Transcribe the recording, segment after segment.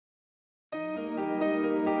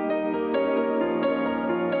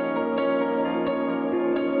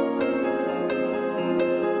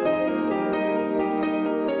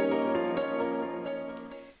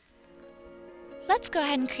Let's go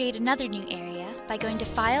ahead and create another new area by going to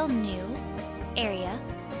File, New, Area,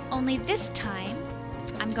 only this time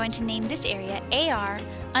I'm going to name this area AR_02,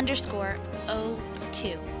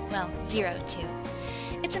 well, 02.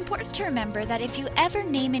 It's important to remember that if you ever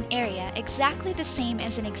name an area exactly the same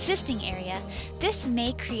as an existing area, this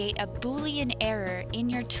may create a Boolean error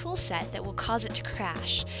in your toolset that will cause it to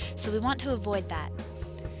crash, so we want to avoid that.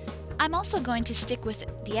 I'm also going to stick with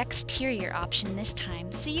the exterior option this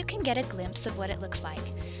time so you can get a glimpse of what it looks like.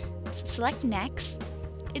 So select Next.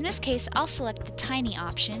 In this case, I'll select the tiny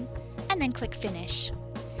option and then click Finish.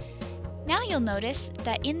 Now you'll notice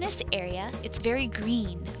that in this area, it's very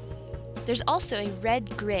green. There's also a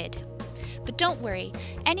red grid. But don't worry,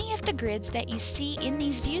 any of the grids that you see in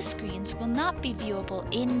these view screens will not be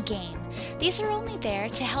viewable in-game. These are only there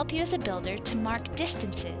to help you as a builder to mark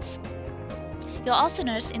distances. You'll also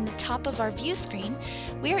notice in the top of our view screen,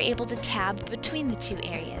 we are able to tab between the two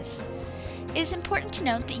areas. It is important to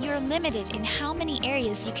note that you are limited in how many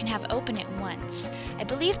areas you can have open at once. I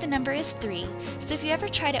believe the number is 3, so if you ever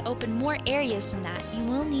try to open more areas than that, you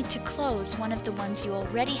will need to close one of the ones you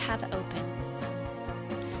already have open.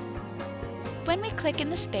 When we click in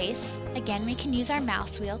the space, again we can use our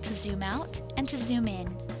mouse wheel to zoom out and to zoom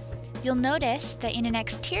in. You'll notice that in an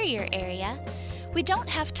exterior area, we don't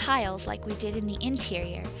have tiles like we did in the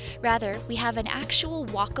interior. Rather, we have an actual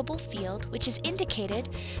walkable field which is indicated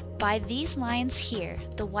by these lines here,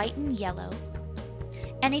 the white and yellow.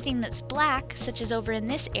 Anything that's black, such as over in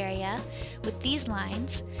this area with these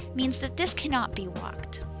lines, means that this cannot be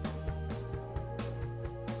walked.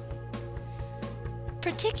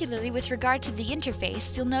 Particularly with regard to the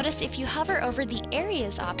interface, you'll notice if you hover over the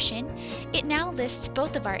Areas option, it now lists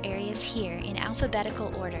both of our areas here in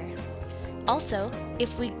alphabetical order. Also,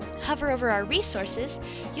 if we hover over our resources,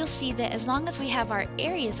 you'll see that as long as we have our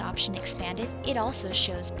Areas option expanded, it also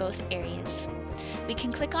shows both areas. We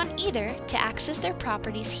can click on either to access their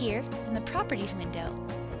properties here in the Properties window.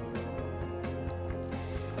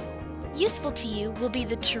 Useful to you will be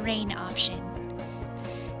the Terrain option.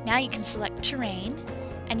 Now you can select Terrain,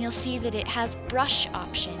 and you'll see that it has brush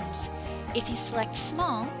options. If you select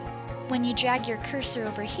Small, when you drag your cursor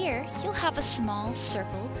over here, you'll have a small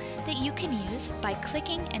circle that you can use by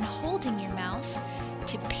clicking and holding your mouse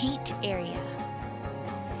to paint area.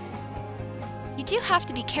 You do have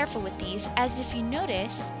to be careful with these, as if you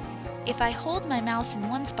notice, if I hold my mouse in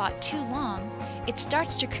one spot too long, it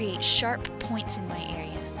starts to create sharp points in my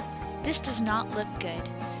area. This does not look good.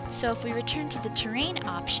 So if we return to the Terrain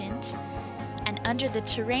options, and under the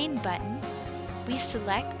Terrain button, we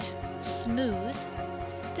select Smooth.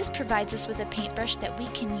 This provides us with a paintbrush that we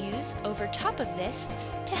can use over top of this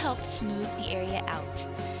to help smooth the area out.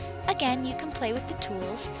 Again, you can play with the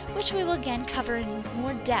tools, which we will again cover in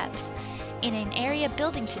more depth in an area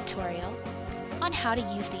building tutorial on how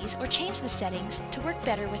to use these or change the settings to work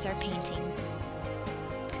better with our painting.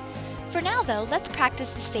 For now though, let's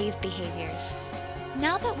practice the save behaviors.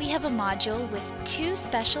 Now that we have a module with 2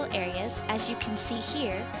 special areas, as you can see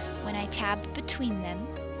here when I tab between them,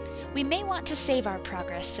 we may want to save our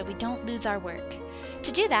progress so we don't lose our work.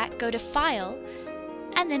 To do that, go to File,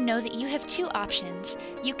 and then know that you have 2 options.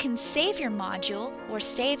 You can save your module or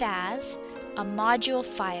save as a module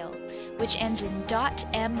file, which ends in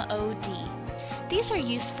 .mod. These are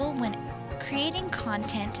useful when creating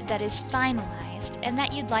content that is finalized and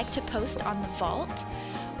that you'd like to post on the Vault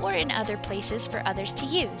or in other places for others to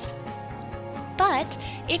use. But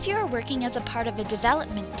if you are working as a part of a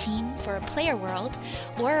development team for a player world,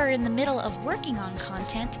 or are in the middle of working on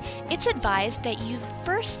content, it's advised that you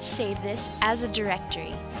first save this as a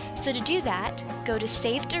directory. So to do that, go to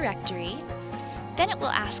Save Directory, then it will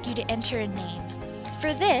ask you to enter a name.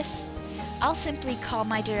 For this, I'll simply call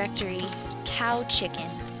my directory Cow Chicken.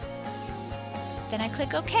 Then I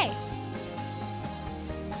click OK.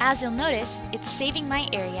 As you'll notice, it's saving my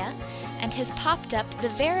area and has popped up the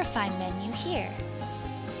Verify menu here.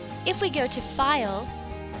 If we go to File,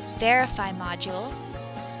 Verify Module,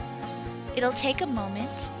 it'll take a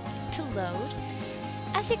moment to load.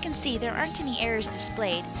 As you can see, there aren't any errors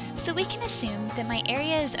displayed, so we can assume that my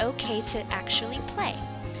area is okay to actually play.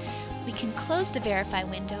 We can close the Verify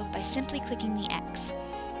window by simply clicking the X.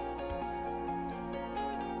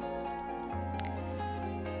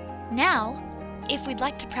 Now, if we'd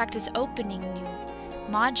like to practice opening new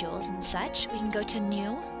modules and such, we can go to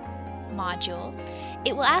New, Module.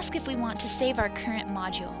 It will ask if we want to save our current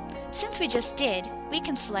module. Since we just did, we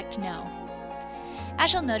can select No.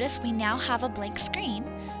 As you'll notice, we now have a blank screen,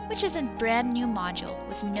 which is a brand new module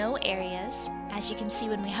with no areas. As you can see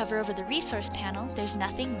when we hover over the resource panel, there's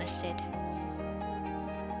nothing listed.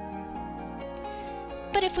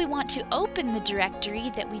 But if we want to open the directory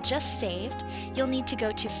that we just saved, you'll need to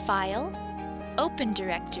go to File, Open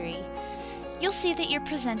Directory. You'll see that you're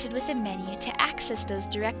presented with a menu to access those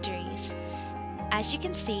directories. As you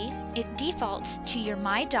can see, it defaults to your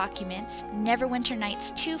My Documents Neverwinter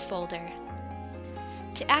Nights 2 folder.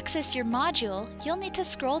 To access your module, you'll need to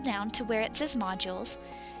scroll down to where it says Modules,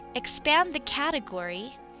 expand the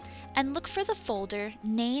category, and look for the folder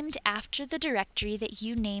named after the directory that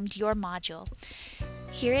you named your module.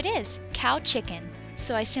 Here it is, Cow Chicken.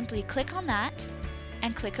 So I simply click on that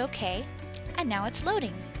and click OK, and now it's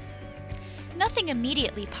loading. Nothing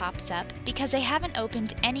immediately pops up because I haven't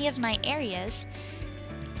opened any of my areas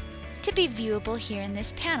to be viewable here in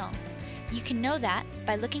this panel. You can know that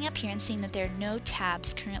by looking up here and seeing that there are no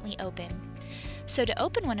tabs currently open. So to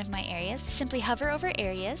open one of my areas, simply hover over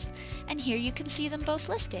Areas, and here you can see them both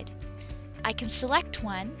listed. I can select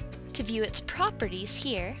one to view its properties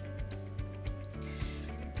here,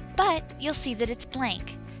 but you'll see that it's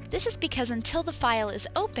blank. This is because until the file is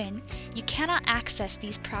open, you cannot access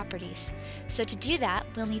these properties. So to do that,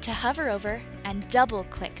 we'll need to hover over and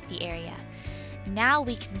double-click the area. Now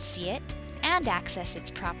we can see it and access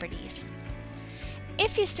its properties.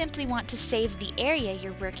 If you simply want to save the area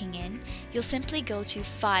you're working in, you'll simply go to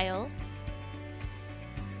File,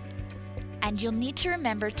 and you'll need to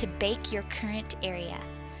remember to bake your current area.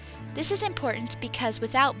 This is important because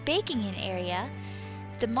without baking an area,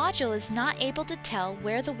 the module is not able to tell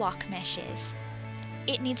where the walk mesh is.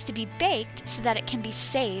 It needs to be baked so that it can be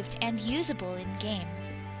saved and usable in game.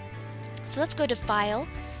 So let's go to File,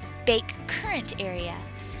 Bake Current Area.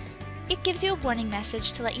 It gives you a warning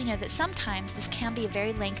message to let you know that sometimes this can be a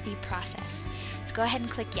very lengthy process. So go ahead and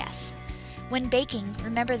click Yes. When baking,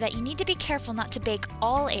 remember that you need to be careful not to bake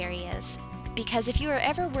all areas, because if you are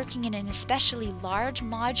ever working in an especially large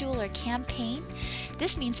module or campaign,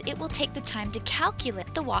 this means it will take the time to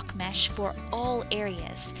calculate the walk mesh for all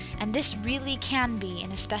areas, and this really can be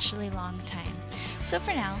an especially long time. So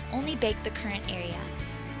for now, only bake the current area.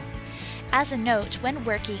 As a note, when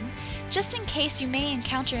working, just in case you may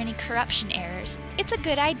encounter any corruption errors, it's a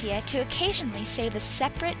good idea to occasionally save a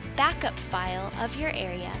separate backup file of your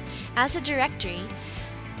area as a directory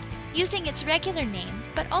using its regular name,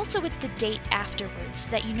 but also with the date afterwards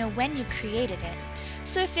so that you know when you created it.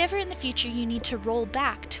 So if ever in the future you need to roll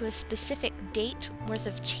back to a specific date worth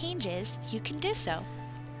of changes, you can do so.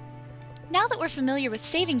 Now that we're familiar with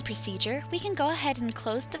saving procedure, we can go ahead and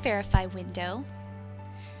close the Verify window.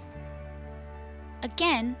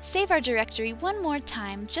 Again, save our directory one more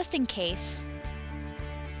time just in case,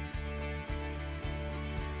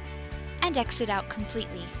 and exit out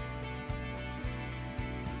completely.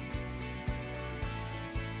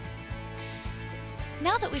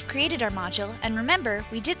 Now that we've created our module, and remember,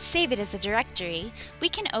 we did save it as a directory, we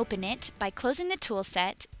can open it by closing the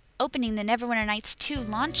toolset, opening the Neverwinter Nights 2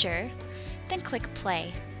 launcher, then click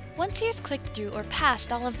Play. Once you've clicked through or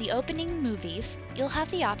passed all of the opening movies, you'll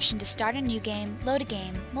have the option to start a new game, load a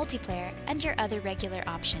game, multiplayer, and your other regular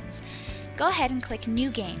options. Go ahead and click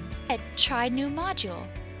New Game. Try New Module.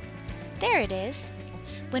 There it is.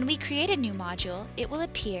 When we create a new module, it will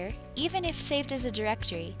appear, even if saved as a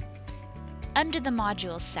directory, under the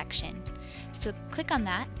Modules section. So click on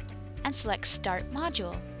that and select Start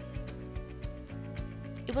Module.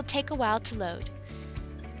 It will take a while to load.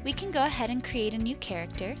 We can go ahead and create a new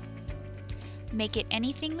character, make it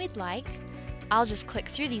anything we'd like. I'll just click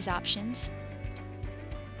through these options.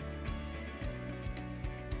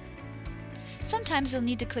 Sometimes you'll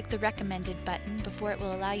need to click the recommended button before it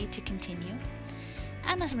will allow you to continue,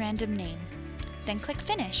 and a random name. Then click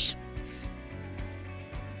Finish.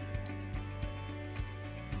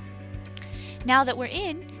 Now that we're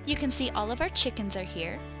in, you can see all of our chickens are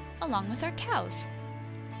here, along with our cows.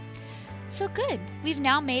 So good, we've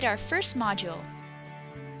now made our first module.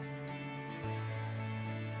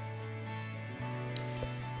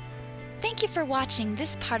 Thank you for watching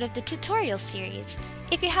this part of the tutorial series.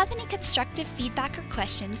 If you have any constructive feedback or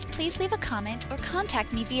questions, please leave a comment or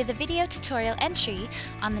contact me via the video tutorial entry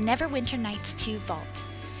on the Neverwinter Nights 2 Vault.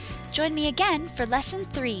 Join me again for Lesson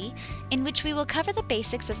 3, in which we will cover the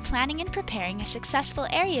basics of planning and preparing a successful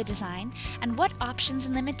area design and what options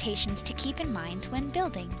and limitations to keep in mind when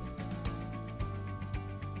building.